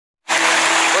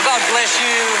God bless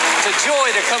you. It's a joy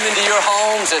to come into your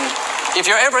homes. And if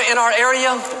you're ever in our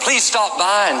area, please stop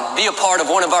by and be a part of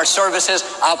one of our services.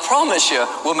 I promise you,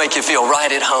 we'll make you feel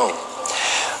right at home.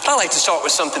 But I like to start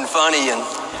with something funny. And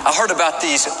I heard about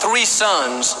these 3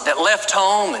 sons that left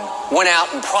home and went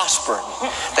out and prospered.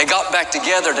 They got back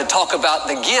together to talk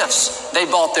about the gifts they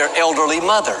bought their elderly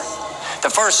mother. The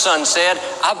first son said,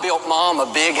 I built Mom a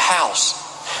big house.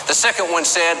 The second one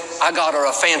said, I got her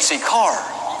a fancy car.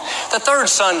 The third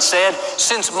son said,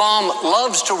 since Mom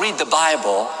loves to read the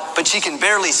Bible, but she can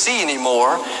barely see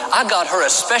anymore, I got her a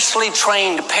specially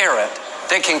trained parrot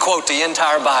that can quote the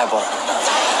entire Bible.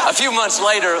 A few months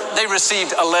later, they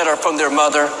received a letter from their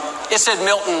mother. It said,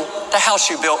 Milton, the house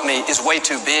you built me is way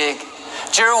too big.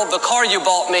 Gerald, the car you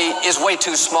bought me is way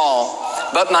too small.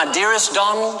 But my dearest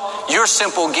Donald, your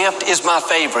simple gift is my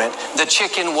favorite. The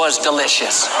chicken was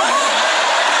delicious.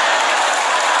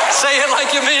 Say it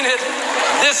like you mean it.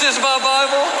 This is my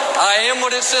Bible. I am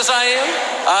what it says I am.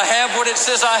 I have what it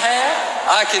says I have.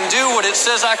 I can do what it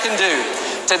says I can do.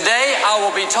 Today I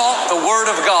will be taught the Word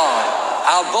of God.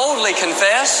 I'll boldly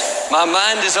confess. My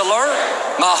mind is alert.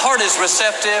 My heart is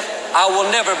receptive. I will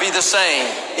never be the same.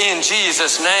 In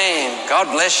Jesus' name,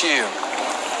 God bless you.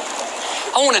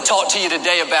 I want to talk to you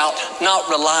today about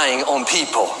not relying on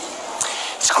people.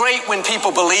 It's great when people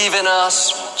believe in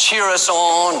us, cheer us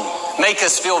on, make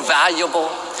us feel valuable.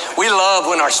 We love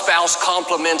when our spouse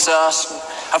compliments us.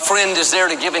 A friend is there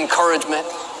to give encouragement.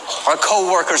 Our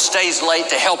coworker stays late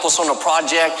to help us on a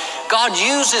project. God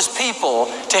uses people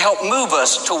to help move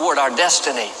us toward our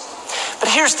destiny. But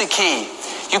here's the key.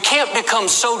 You can't become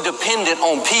so dependent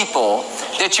on people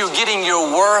that you're getting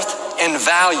your worth and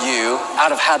value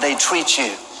out of how they treat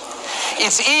you.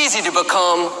 It's easy to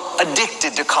become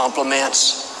addicted to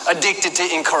compliments, addicted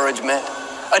to encouragement,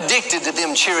 addicted to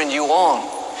them cheering you on.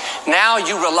 Now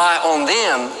you rely on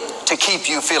them to keep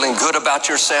you feeling good about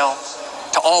yourself,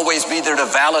 to always be there to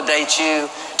validate you,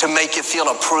 to make you feel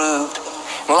approved.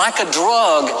 And like a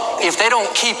drug, if they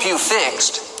don't keep you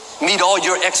fixed, meet all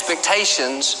your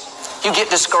expectations, you get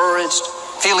discouraged,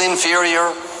 feel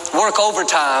inferior, work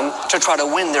overtime to try to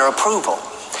win their approval.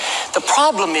 The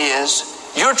problem is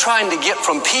you're trying to get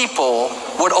from people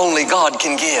what only God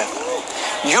can give.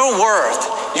 Your worth,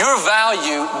 your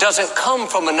value doesn't come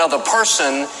from another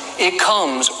person. It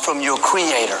comes from your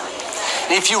Creator.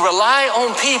 And if you rely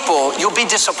on people, you'll be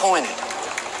disappointed.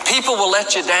 People will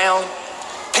let you down.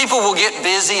 People will get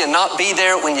busy and not be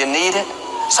there when you need it.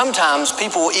 Sometimes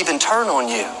people will even turn on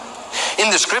you.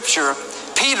 In the scripture,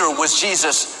 Peter was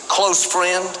Jesus' close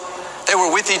friend. They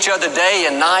were with each other day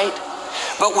and night.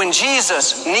 But when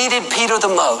Jesus needed Peter the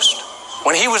most,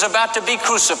 when he was about to be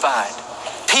crucified,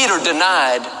 Peter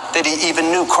denied that he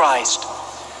even knew Christ.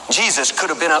 Jesus could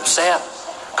have been upset.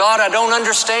 God, I don't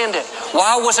understand it.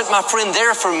 Why wasn't my friend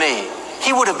there for me?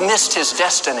 He would have missed his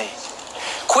destiny.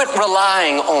 Quit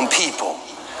relying on people.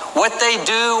 What they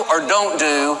do or don't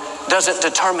do doesn't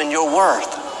determine your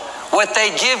worth. What they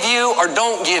give you or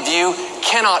don't give you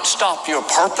cannot stop your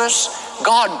purpose.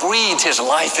 God breathed his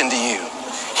life into you.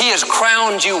 He has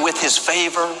crowned you with his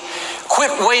favor.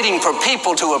 Quit waiting for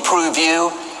people to approve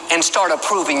you and start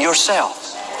approving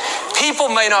yourself. People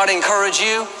may not encourage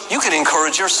you. You can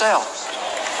encourage yourself.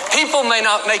 People may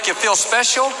not make you feel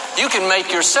special. You can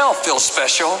make yourself feel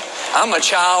special. I'm a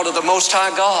child of the Most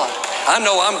High God. I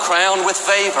know I'm crowned with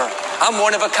favor. I'm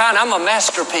one of a kind. I'm a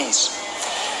masterpiece.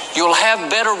 You'll have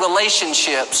better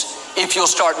relationships if you'll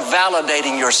start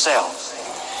validating yourself.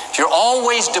 If you're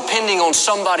always depending on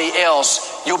somebody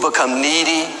else, you'll become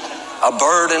needy, a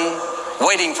burden,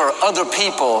 waiting for other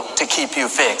people to keep you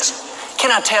fixed.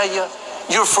 Can I tell you,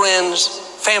 your friends,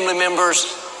 family members,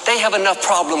 they have enough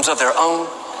problems of their own.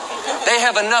 They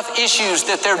have enough issues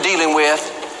that they're dealing with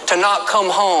to not come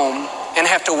home and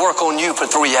have to work on you for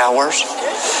 3 hours.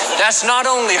 That's not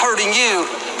only hurting you,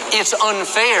 it's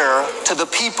unfair to the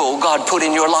people God put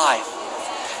in your life.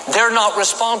 They're not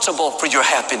responsible for your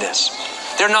happiness.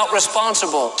 They're not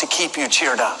responsible to keep you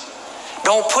cheered up.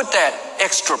 Don't put that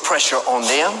extra pressure on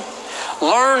them.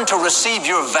 Learn to receive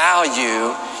your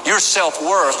value, your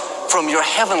self-worth from your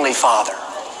Heavenly Father.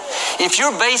 If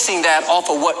you're basing that off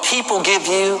of what people give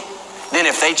you, then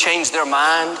if they change their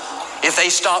mind, if they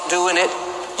stop doing it,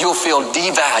 you'll feel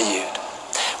devalued.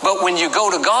 But when you go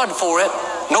to God for it,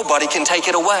 nobody can take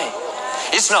it away.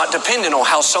 It's not dependent on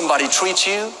how somebody treats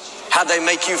you, how they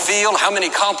make you feel, how many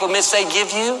compliments they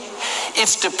give you.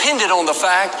 It's dependent on the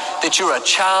fact that you're a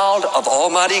child of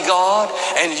Almighty God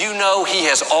and you know He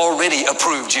has already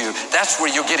approved you. That's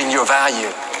where you're getting your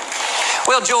value.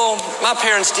 Well, Joel, my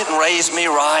parents didn't raise me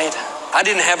right. I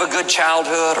didn't have a good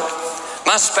childhood. Or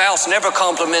my spouse never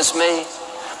compliments me.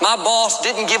 My boss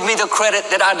didn't give me the credit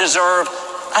that I deserve.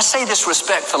 I say this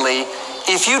respectfully.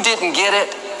 If you didn't get it,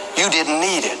 you didn't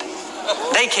need it.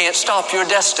 They can't stop your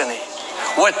destiny.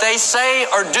 What they say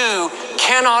or do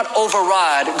cannot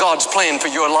override God's plan for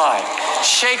your life.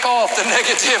 Shake off the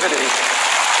negativity.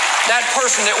 That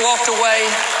person that walked away,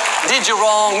 did you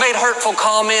wrong, made hurtful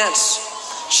comments,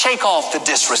 shake off the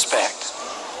disrespect.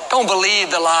 Don't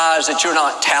believe the lies that you're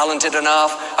not talented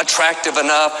enough, attractive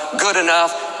enough, good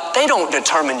enough. They don't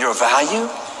determine your value.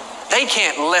 They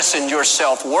can't lessen your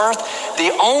self-worth.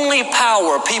 The only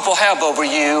power people have over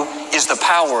you is the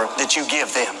power that you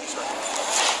give them.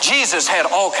 Jesus had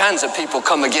all kinds of people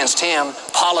come against him,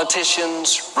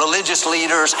 politicians, religious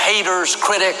leaders, haters,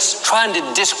 critics, trying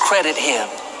to discredit him,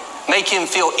 make him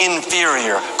feel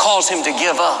inferior, cause him to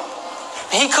give up.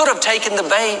 He could have taken the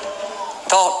bait,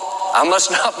 thought, I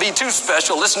must not be too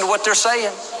special. Listen to what they're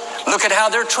saying. Look at how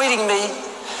they're treating me.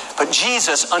 But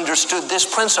Jesus understood this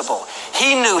principle.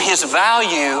 He knew his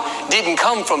value didn't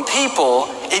come from people,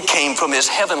 it came from his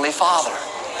heavenly Father.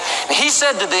 And he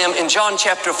said to them in John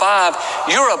chapter 5,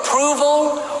 your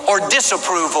approval or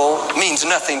disapproval means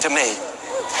nothing to me.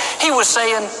 He was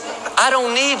saying, I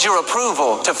don't need your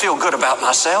approval to feel good about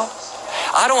myself.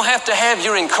 I don't have to have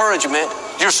your encouragement,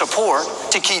 your support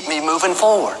to keep me moving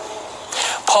forward.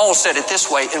 Paul said it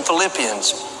this way in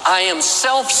Philippians, I am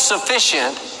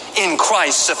self-sufficient in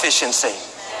Christ's sufficiency.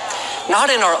 Not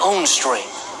in our own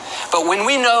strength, but when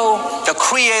we know the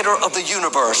creator of the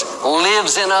universe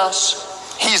lives in us,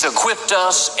 he's equipped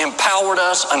us, empowered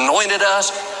us, anointed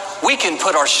us, we can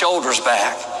put our shoulders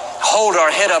back, hold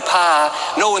our head up high,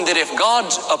 knowing that if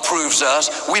God approves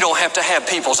us, we don't have to have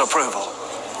people's approval.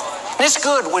 And it's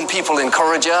good when people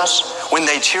encourage us, when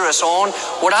they cheer us on.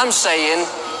 What I'm saying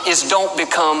is don't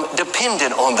become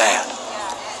dependent on that.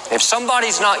 If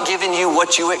somebody's not giving you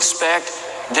what you expect,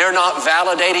 they're not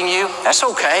validating you, that's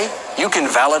okay. You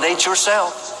can validate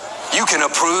yourself. You can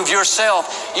approve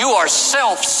yourself. You are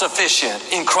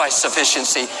self-sufficient in Christ's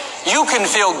sufficiency. You can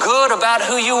feel good about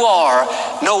who you are,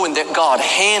 knowing that God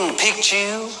handpicked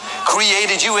you,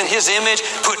 created you in his image,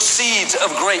 put seeds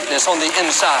of greatness on the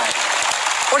inside.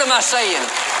 What am I saying?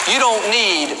 You don't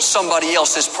need somebody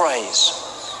else's praise.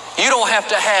 You don't have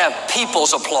to have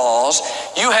people's applause.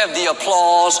 You have the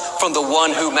applause from the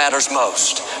one who matters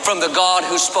most, from the God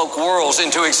who spoke worlds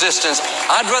into existence.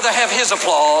 I'd rather have his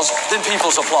applause than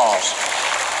people's applause.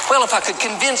 Well, if I could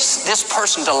convince this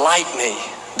person to like me,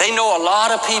 they know a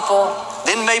lot of people,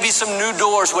 then maybe some new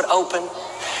doors would open.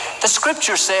 The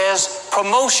scripture says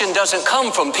promotion doesn't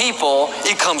come from people,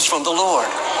 it comes from the Lord.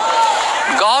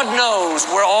 God knows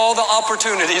where all the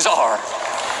opportunities are.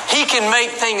 He can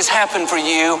make things happen for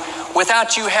you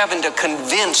without you having to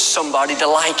convince somebody to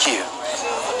like you.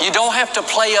 You don't have to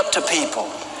play up to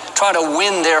people, try to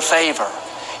win their favor.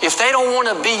 If they don't want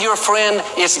to be your friend,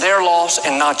 it's their loss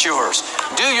and not yours.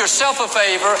 Do yourself a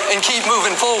favor and keep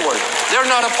moving forward. They're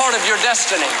not a part of your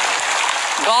destiny.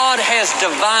 God has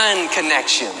divine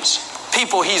connections.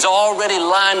 People he's already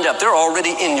lined up. They're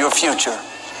already in your future.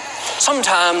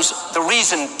 Sometimes the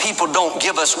reason people don't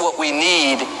give us what we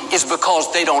need is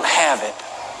because they don't have it.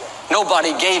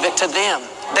 Nobody gave it to them.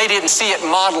 They didn't see it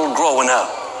modeled growing up.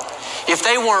 If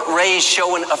they weren't raised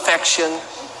showing affection,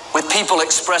 with people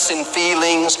expressing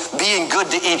feelings, being good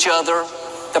to each other,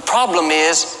 the problem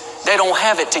is they don't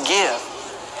have it to give.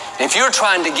 If you're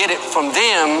trying to get it from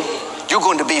them, you're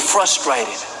going to be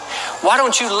frustrated. Why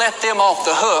don't you let them off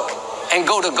the hook and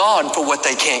go to God for what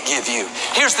they can't give you?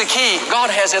 Here's the key. God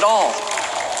has it all.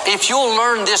 If you'll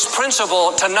learn this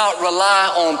principle to not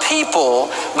rely on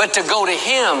people, but to go to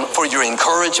him for your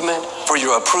encouragement, for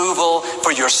your approval,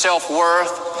 for your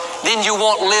self-worth, then you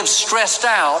won't live stressed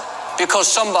out because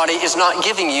somebody is not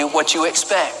giving you what you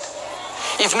expect.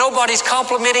 If nobody's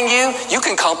complimenting you, you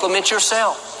can compliment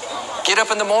yourself. Get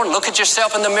up in the morning, look at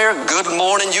yourself in the mirror. Good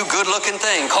morning, you good-looking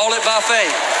thing. Call it by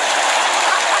faith.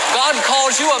 God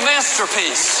calls you a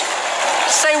masterpiece.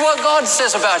 Say what God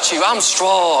says about you. I'm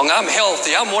strong, I'm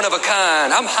healthy, I'm one of a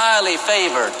kind, I'm highly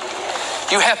favored.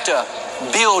 You have to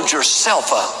build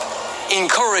yourself up,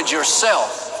 encourage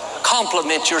yourself,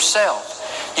 compliment yourself.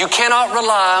 You cannot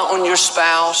rely on your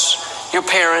spouse, your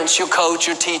parents, your coach,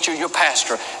 your teacher, your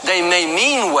pastor. They may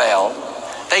mean well.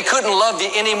 They couldn't love you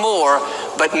anymore,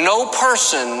 but no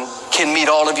person can meet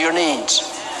all of your needs.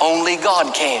 Only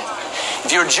God can.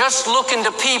 If you're just looking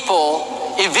to people,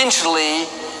 eventually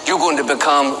you're going to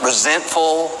become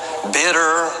resentful,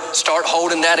 bitter, start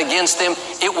holding that against them.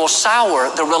 It will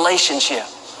sour the relationship.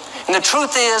 And the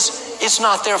truth is, it's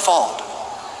not their fault.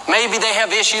 Maybe they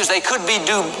have issues. They could be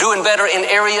doing better in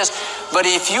areas. But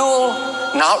if you'll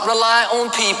not rely on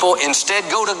people, instead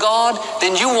go to God,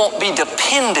 then you won't be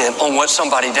dependent on what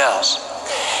somebody does.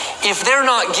 If they're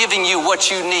not giving you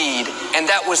what you need, and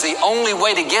that was the only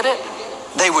way to get it,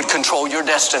 they would control your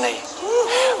destiny.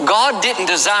 God didn't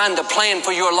design the plan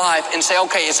for your life and say,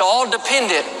 okay, it's all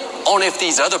dependent on if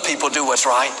these other people do what's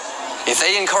right. If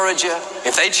they encourage you,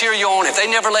 if they cheer you on, if they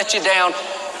never let you down.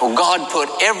 Well, God put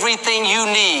everything you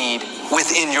need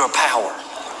within your power.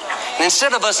 And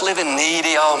instead of us living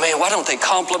needy, oh man, why don't they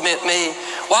compliment me?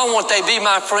 Why won't they be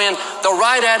my friend? The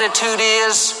right attitude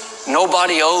is,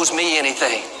 nobody owes me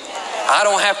anything. I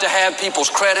don't have to have people's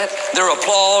credit, their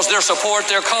applause, their support,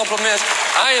 their compliments.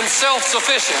 I am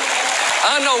self-sufficient.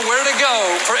 I know where to go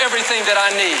for everything that I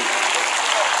need.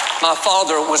 My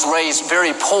father was raised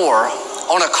very poor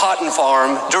on a cotton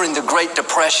farm during the Great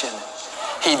Depression.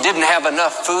 He didn't have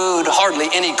enough food, hardly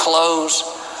any clothes,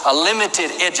 a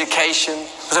limited education.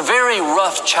 It was a very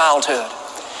rough childhood.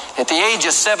 At the age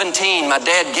of 17, my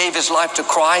dad gave his life to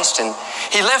Christ, and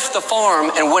he left the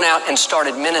farm and went out and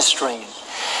started ministering.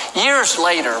 Years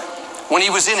later, when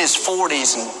he was in his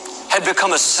 40s and had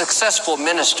become a successful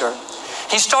minister,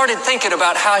 he started thinking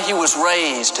about how he was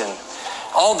raised and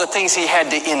all the things he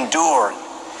had to endure.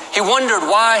 He wondered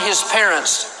why his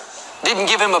parents didn't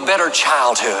give him a better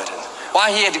childhood, and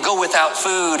why he had to go without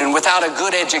food and without a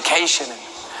good education.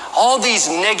 All these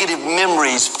negative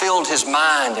memories filled his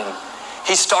mind, and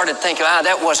he started thinking,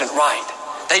 that wasn't right.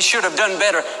 They should have done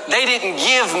better. They didn't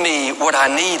give me what I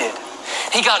needed.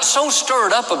 He got so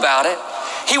stirred up about it,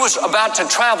 he was about to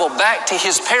travel back to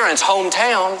his parents'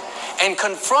 hometown and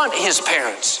confront his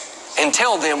parents and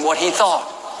tell them what he thought.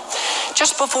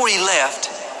 Just before he left,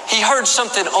 he heard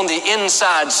something on the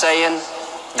inside saying,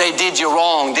 they did you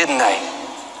wrong, didn't they?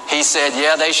 He said,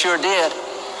 yeah, they sure did.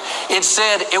 It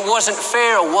said, it wasn't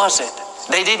fair, was it?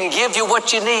 They didn't give you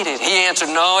what you needed. He answered,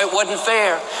 no, it wasn't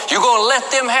fair. You're going to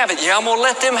let them have it. Yeah, I'm going to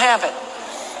let them have it.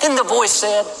 Then the voice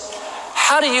said,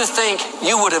 how do you think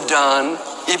you would have done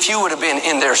if you would have been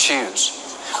in their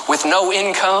shoes? With no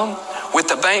income, with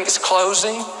the banks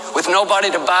closing, with nobody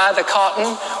to buy the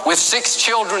cotton, with 6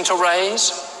 children to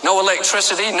raise, no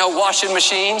electricity, no washing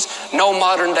machines, no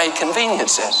modern day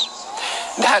conveniences.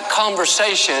 That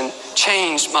conversation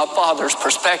changed my father's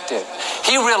perspective.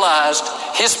 He realized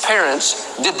his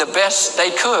parents did the best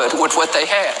they could with what they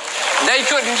had. They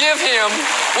couldn't give him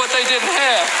what they didn't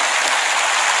have.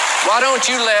 Why don't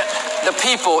you let the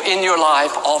people in your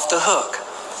life off the hook?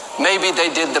 Maybe they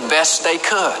did the best they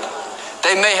could.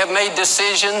 They may have made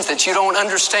decisions that you don't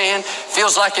understand.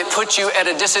 Feels like it put you at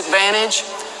a disadvantage,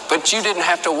 but you didn't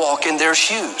have to walk in their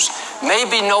shoes.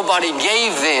 Maybe nobody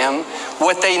gave them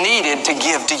what they needed to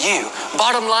give to you.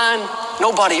 Bottom line,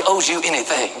 nobody owes you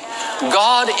anything.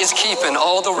 God is keeping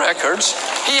all the records.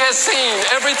 He has seen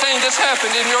everything that's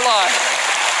happened in your life.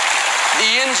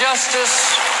 The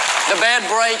injustice, the bad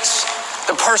breaks,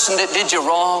 the person that did you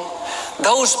wrong,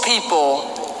 those people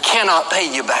cannot pay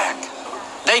you back.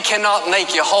 They cannot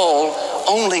make you whole.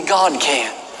 Only God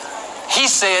can. He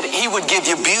said he would give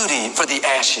you beauty for the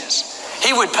ashes.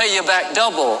 He would pay you back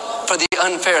double for the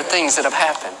unfair things that have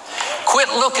happened. Quit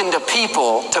looking to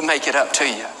people to make it up to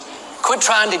you. Quit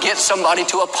trying to get somebody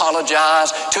to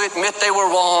apologize, to admit they were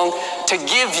wrong, to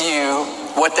give you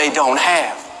what they don't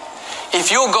have.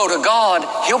 If you'll go to God,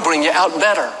 he'll bring you out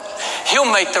better.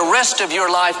 He'll make the rest of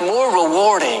your life more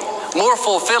rewarding, more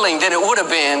fulfilling than it would have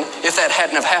been if that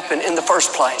hadn't have happened in the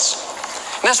first place.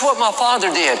 And that's what my father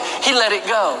did. He let it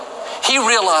go. He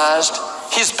realized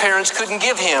his parents couldn't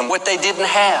give him what they didn't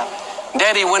have.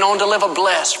 Daddy went on to live a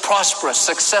blessed, prosperous,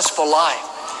 successful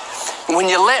life. And when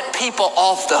you let people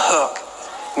off the hook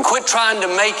and quit trying to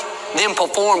make them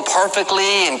perform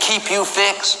perfectly and keep you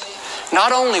fixed,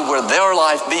 not only will their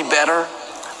life be better,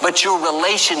 but your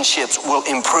relationships will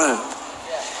improve.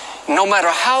 No matter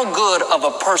how good of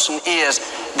a person is,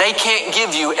 they can't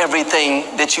give you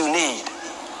everything that you need.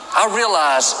 I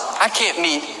realize I can't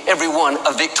meet every one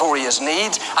of Victoria's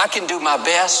needs. I can do my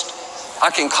best. I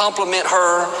can compliment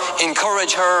her,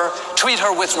 encourage her, treat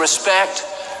her with respect,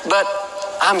 but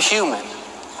I'm human.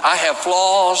 I have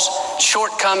flaws,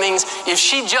 shortcomings. If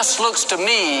she just looks to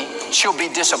me, she'll be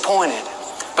disappointed.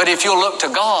 But if you'll look to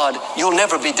God, you'll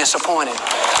never be disappointed.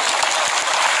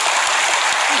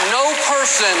 No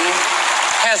person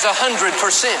has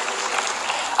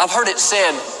 100%. I've heard it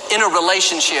said in a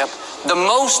relationship, the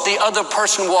most the other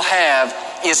person will have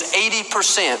is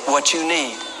 80% what you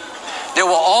need. There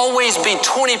will always be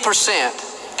 20%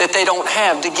 that they don't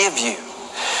have to give you.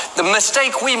 The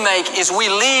mistake we make is we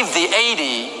leave the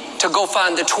 80 to go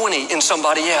find the 20 in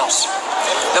somebody else.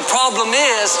 The problem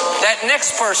is that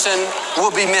next person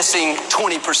will be missing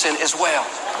 20% as well.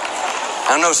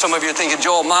 I know some of you are thinking,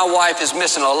 Joel, my wife is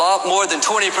missing a lot more than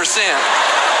 20%.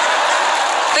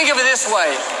 Think of it this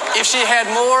way. If she had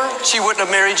more, she wouldn't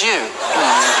have married you.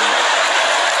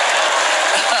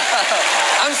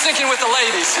 I'm sticking with the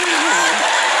ladies.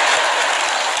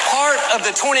 Part of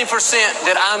the 20%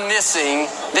 that I'm missing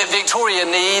that Victoria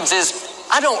needs is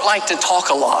I don't like to talk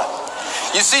a lot.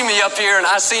 You see me up here and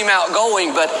I seem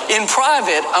outgoing, but in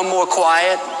private, I'm more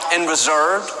quiet and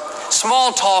reserved.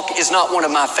 Small talk is not one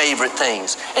of my favorite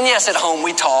things. And yes, at home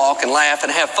we talk and laugh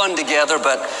and have fun together,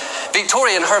 but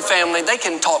Victoria and her family, they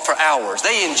can talk for hours.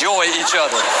 They enjoy each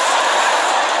other.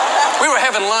 We were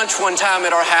having lunch one time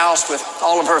at our house with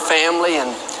all of her family,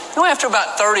 and after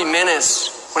about 30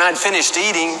 minutes, when I'd finished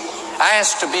eating, I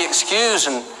asked to be excused,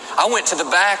 and I went to the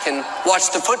back and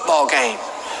watched the football game.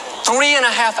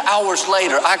 3.5 hours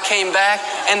later, I came back,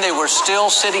 and they were still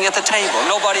sitting at the table.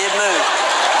 Nobody had moved.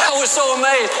 I was so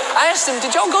amazed. I asked them,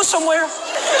 did y'all go somewhere?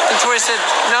 Victoria said,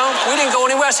 no, we didn't go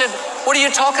anywhere. I said, what are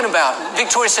you talking about?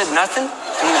 Victoria said, nothing.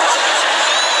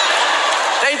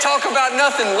 They talk about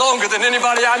nothing longer than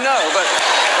anybody I know. But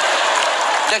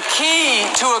the key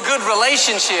to a good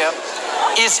relationship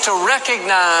is to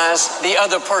recognize the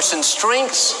other person's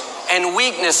strengths and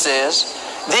weaknesses,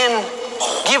 then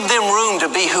give them room to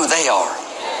be who they are.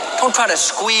 Don't try to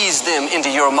squeeze them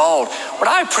into your mold. What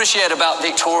I appreciate about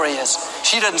Victoria is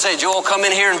she doesn't say, Joel, come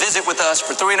in here and visit with us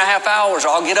for 3.5 hours or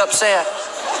I'll get upset.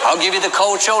 I'll give you the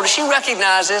cold shoulder. She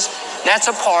recognizes that's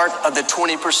a part of the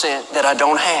 20% that I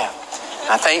don't have.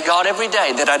 I thank God every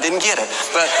day that I didn't get it.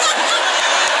 But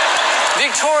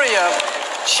Victoria,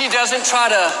 she doesn't try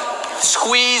to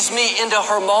squeeze me into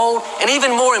her mold. And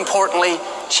even more importantly,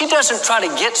 she doesn't try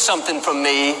to get something from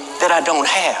me that I don't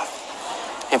have.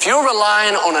 If you're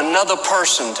relying on another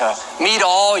person to meet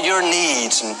all your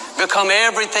needs and become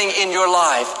everything in your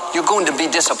life, you're going to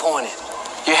be disappointed.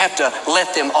 You have to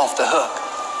let them off the hook.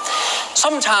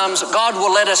 Sometimes God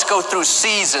will let us go through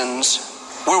seasons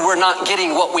where we're not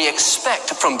getting what we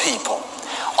expect from people.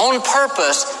 On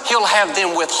purpose, He'll have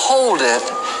them withhold it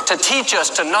to teach us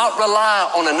to not rely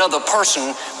on another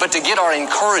person, but to get our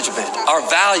encouragement, our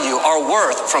value, our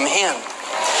worth from Him.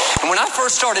 And when I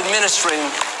first started ministering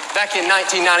back in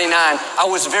 1999, I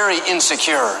was very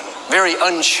insecure, very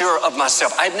unsure of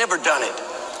myself. I'd never done it.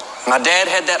 My dad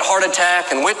had that heart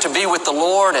attack and went to be with the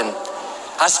Lord, and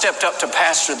I stepped up to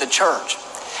pastor the church.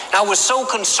 And I was so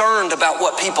concerned about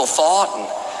what people thought, and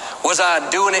was I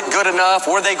doing it good enough?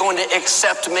 Were they going to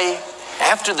accept me?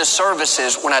 After the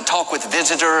services, when I talked with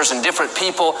visitors and different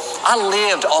people, I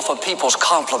lived off of people's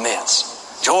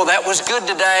compliments. Joel, that was good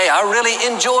today. I really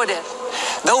enjoyed it.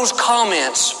 Those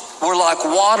comments were like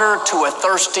water to a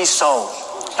thirsty soul.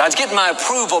 I was getting my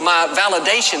approval, my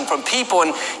validation from people.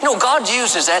 And, God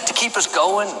uses that to keep us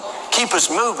going, keep us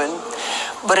moving.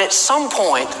 But at some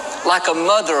point, like a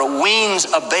mother weans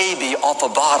a baby off a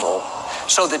bottle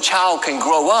so the child can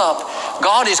grow up,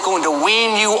 God is going to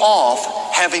wean you off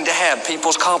having to have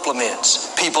people's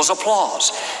compliments, people's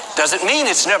applause. Doesn't mean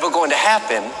it's never going to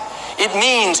happen. It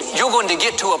means you're going to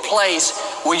get to a place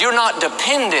where you're not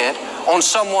dependent on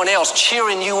someone else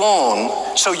cheering you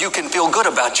on so you can feel good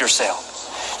about yourself.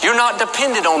 You're not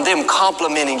dependent on them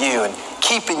complimenting you and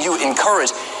keeping you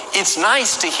encouraged. It's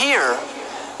nice to hear,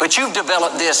 but you've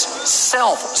developed this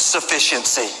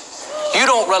self-sufficiency. You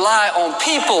don't rely on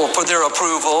people for their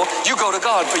approval. You go to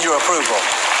God for your approval.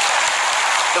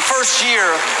 The first year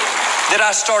that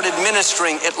I started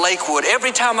ministering at Lakewood,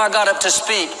 every time I got up to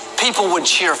speak, people would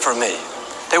cheer for me.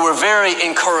 They were very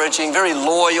encouraging, very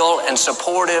loyal and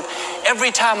supportive.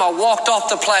 Every time I walked off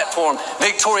the platform,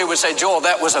 Victoria would say, Joel,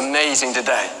 that was amazing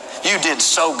today. You did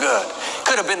so good.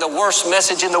 Could have been the worst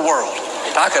message in the world.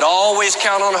 I could always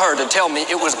count on her to tell me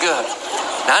it was good.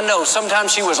 And I know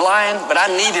sometimes she was lying, but I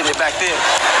needed it back then.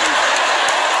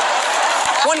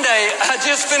 One day, I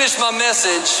just finished my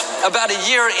message about a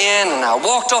year in, and I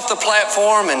walked off the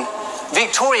platform, and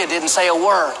Victoria didn't say a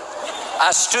word. I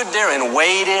stood there and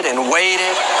waited,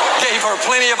 gave her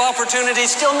plenty of opportunities,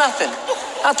 still nothing.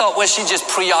 I thought, well, she's just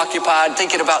preoccupied,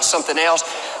 thinking about something else.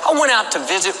 I went out to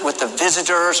visit with the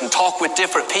visitors and talk with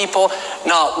different people.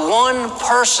 Not one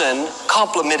person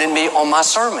complimented me on my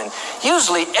sermon.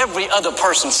 Usually every other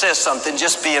person says something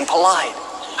just being polite.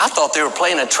 I thought they were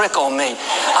playing a trick on me.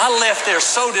 I left there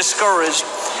so discouraged.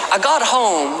 I got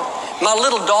home, my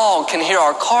little dog can hear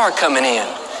our car coming in.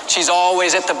 She's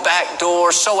always at the back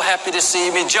door, so happy to see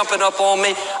me, jumping up on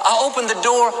me. I opened the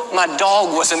door, my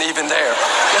dog wasn't even there.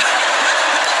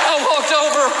 I walked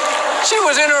over, she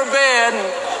was in her bed, and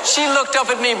She looked up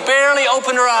at me, barely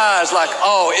opened her eyes like,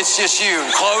 oh, it's just you.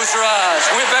 Closed her eyes,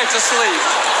 went back to sleep.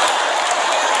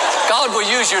 God will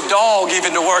use your dog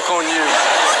even to work on you.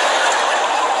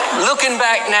 Looking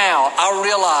back now, I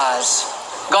realize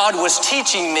God was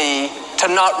teaching me to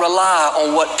not rely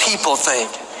on what people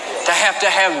think, to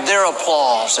have their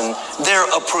applause and their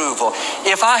approval.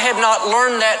 If I had not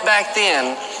learned that back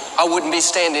then, I wouldn't be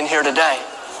standing here today.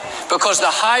 Because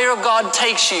the higher God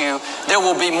takes you, there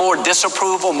will be more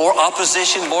disapproval, more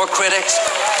opposition, more critics.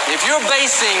 If you're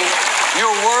basing your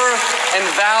worth and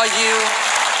value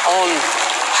on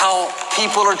how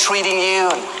people are treating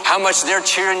you and how much they're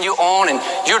cheering you on, and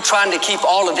you're trying to keep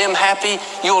all of them happy,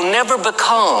 you'll never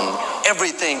become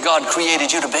everything God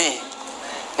created you to be.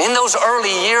 In those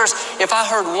early years, if I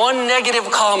heard one negative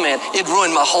comment, it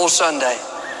ruined my whole Sunday.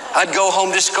 I'd go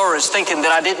home discouraged, thinking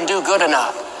that I didn't do good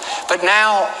enough. But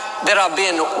now that I've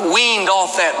been weaned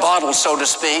off that bottle, so to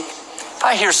speak, if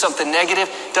I hear something negative,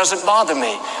 it doesn't bother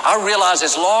me. I realize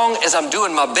as long as I'm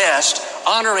doing my best,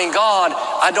 honoring God,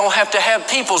 I don't have to have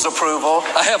people's approval.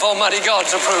 I have Almighty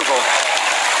God's approval.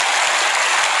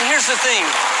 And here's the thing.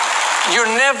 You're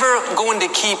never going to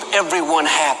keep everyone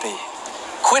happy.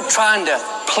 Quit trying to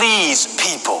please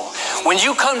people. When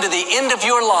you come to the end of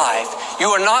your life, you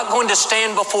are not going to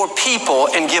stand before people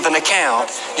and give an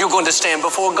account. You're going to stand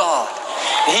before God.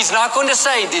 He's not going to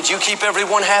say, did you keep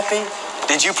everyone happy?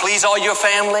 Did you please all your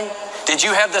family? Did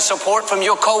you have the support from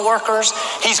your coworkers?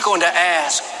 He's going to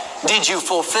ask, did you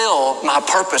fulfill my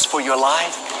purpose for your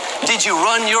life? Did you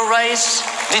run your race?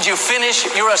 Did you finish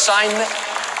your assignment?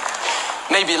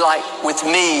 Maybe like with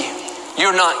me,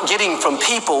 you're not getting from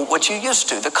people what you used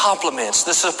to, the compliments,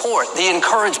 the support, the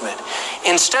encouragement.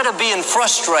 Instead of being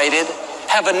frustrated,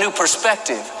 have a new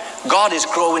perspective. God is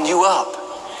growing you up.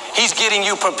 He's getting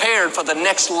you prepared for the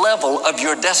next level of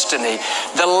your destiny.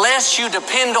 The less you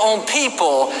depend on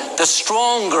people, the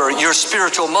stronger your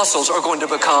spiritual muscles are going to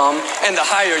become and the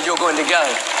higher you're going to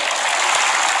go.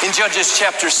 In Judges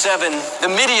chapter 7, the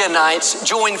Midianites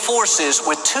joined forces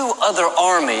with two other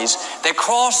armies. They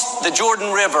crossed the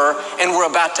Jordan River and were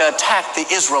about to attack the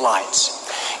Israelites.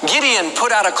 Gideon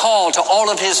put out a call to all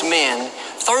of his men.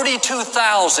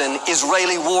 32,000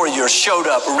 Israeli warriors showed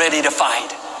up ready to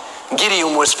fight.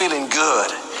 Gideon was feeling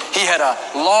good. He had a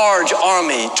large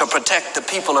army to protect the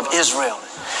people of Israel.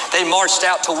 They marched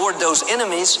out toward those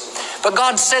enemies, but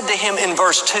God said to him in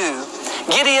verse 2,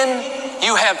 Gideon,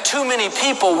 you have too many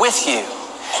people with you.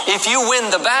 If you win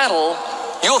the battle,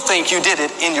 you'll think you did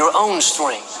it in your own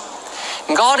strength.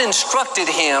 God instructed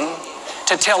him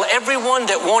to tell everyone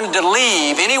that wanted to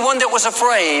leave, anyone that was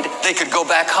afraid, they could go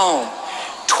back home.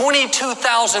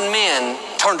 22,000 men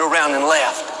turned around and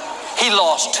left. He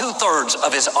lost 2/3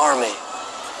 of his army.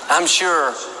 I'm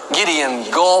sure Gideon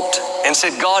gulped and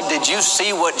said, God, did you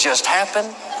see what just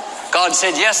happened? God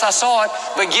said, yes, I saw it,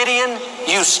 but Gideon,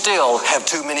 you still have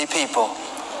too many people.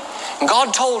 And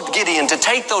God told Gideon to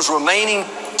take those remaining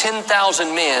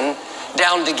 10,000 men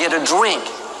down to get a drink.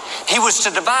 He was to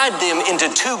divide them into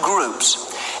two groups.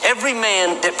 Every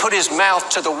man that put his mouth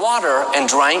to the water and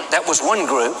drank, that was one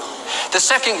group. The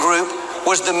second group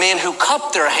was the men who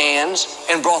cupped their hands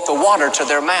and brought the water to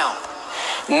their mouth.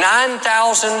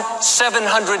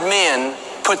 9,700 men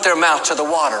put their mouth to the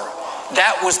water.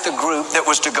 That was the group that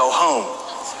was to go home.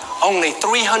 Only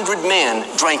 300 men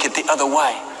drank it the other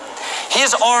way.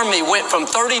 His army went from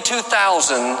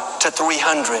 32,000 to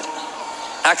 300.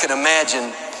 I could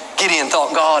imagine Gideon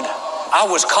thought, God, I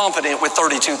was confident with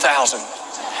 32,000.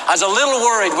 I was a little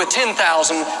worried with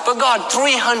 10,000, but God,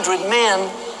 300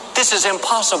 men, this is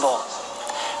impossible.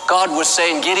 God was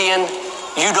saying, Gideon,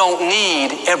 you don't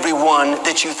need everyone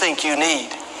that you think you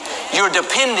need. You're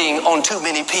depending on too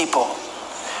many people.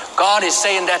 God is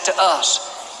saying that to us.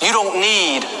 You don't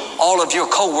need all of your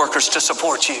coworkers to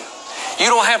support you. You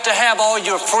don't have to have all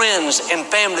your friends and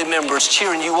family members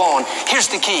cheering you on. Here's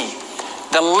the key.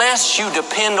 The less you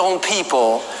depend on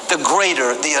people, the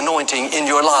greater the anointing in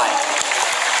your life.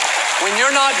 When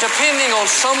you're not depending on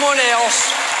someone else,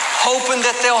 hoping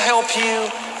that they'll help you,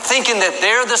 thinking that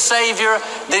they're the Savior,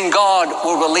 then God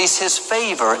will release His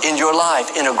favor in your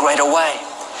life in a greater way.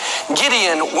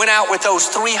 Gideon went out with those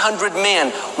 300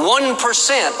 men.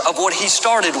 1% of what he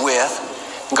started with,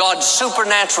 God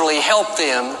supernaturally helped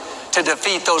them to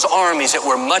defeat those armies that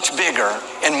were much bigger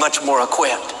and much more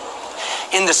equipped.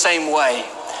 In the same way,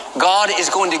 God is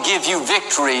going to give you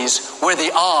victories where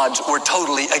the odds were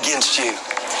totally against you.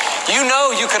 You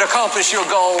know you could accomplish your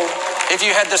goal if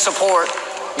you had the support,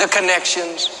 the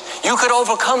connections. You could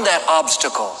overcome that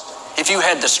obstacle if you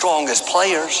had the strongest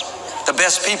players, the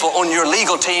best people on your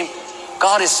legal team.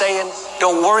 God is saying,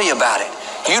 don't worry about it.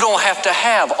 You don't have to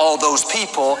have all those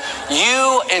people.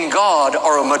 You and God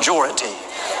are a majority.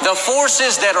 The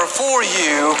forces that are for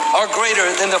you are greater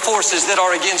than the forces that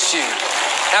are against you.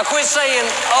 Now quit saying,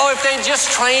 oh, if they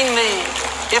just train me,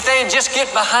 if they just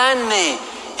get behind me.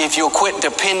 If you'll quit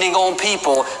depending on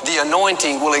people, the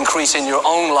anointing will increase in your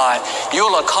own life.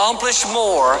 You'll accomplish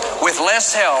more with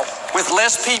less help, with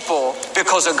less people,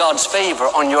 because of God's favor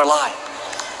on your life.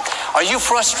 Are you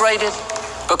frustrated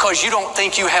because you don't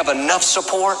think you have enough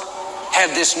support?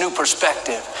 Have this new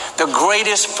perspective. The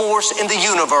greatest force in the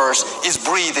universe is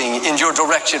breathing in your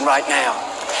direction right now.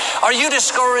 Are you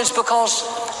discouraged because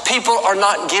people are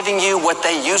not giving you what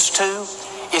they used to?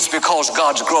 It's because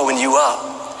God's growing you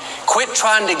up. Quit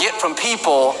trying to get from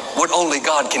people what only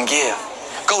God can give.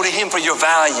 Go to Him for your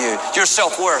value, your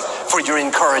self-worth, for your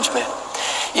encouragement.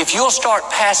 If you'll start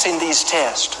passing these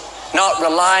tests, not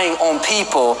relying on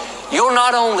people, you'll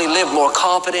not only live more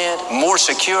confident, more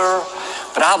secure,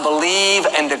 but I believe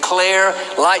and declare,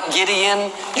 like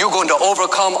Gideon, you're going to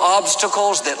overcome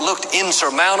obstacles that looked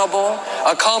insurmountable,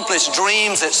 accomplish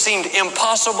dreams that seemed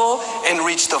impossible, and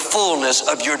reach the fullness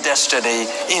of your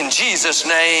destiny. In Jesus'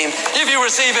 name, if you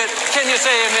receive it, can you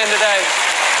say amen today?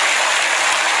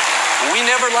 We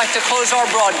never like to close our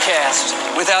broadcast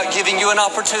without giving you an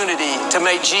opportunity to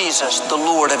make Jesus the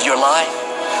Lord of your life.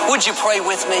 Would you pray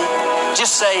with me?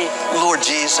 Just say, Lord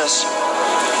Jesus,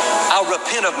 I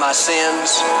repent of my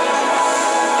sins.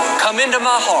 Come into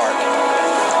my heart.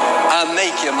 I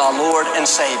make you my Lord and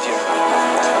Savior.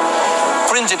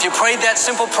 Friends, if you prayed that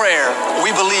simple prayer,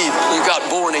 we believe you got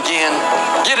born again.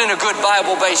 Get in a good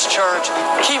Bible-based church.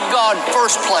 Keep God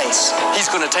first place.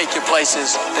 He's going to take you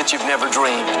places that you've never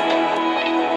dreamed.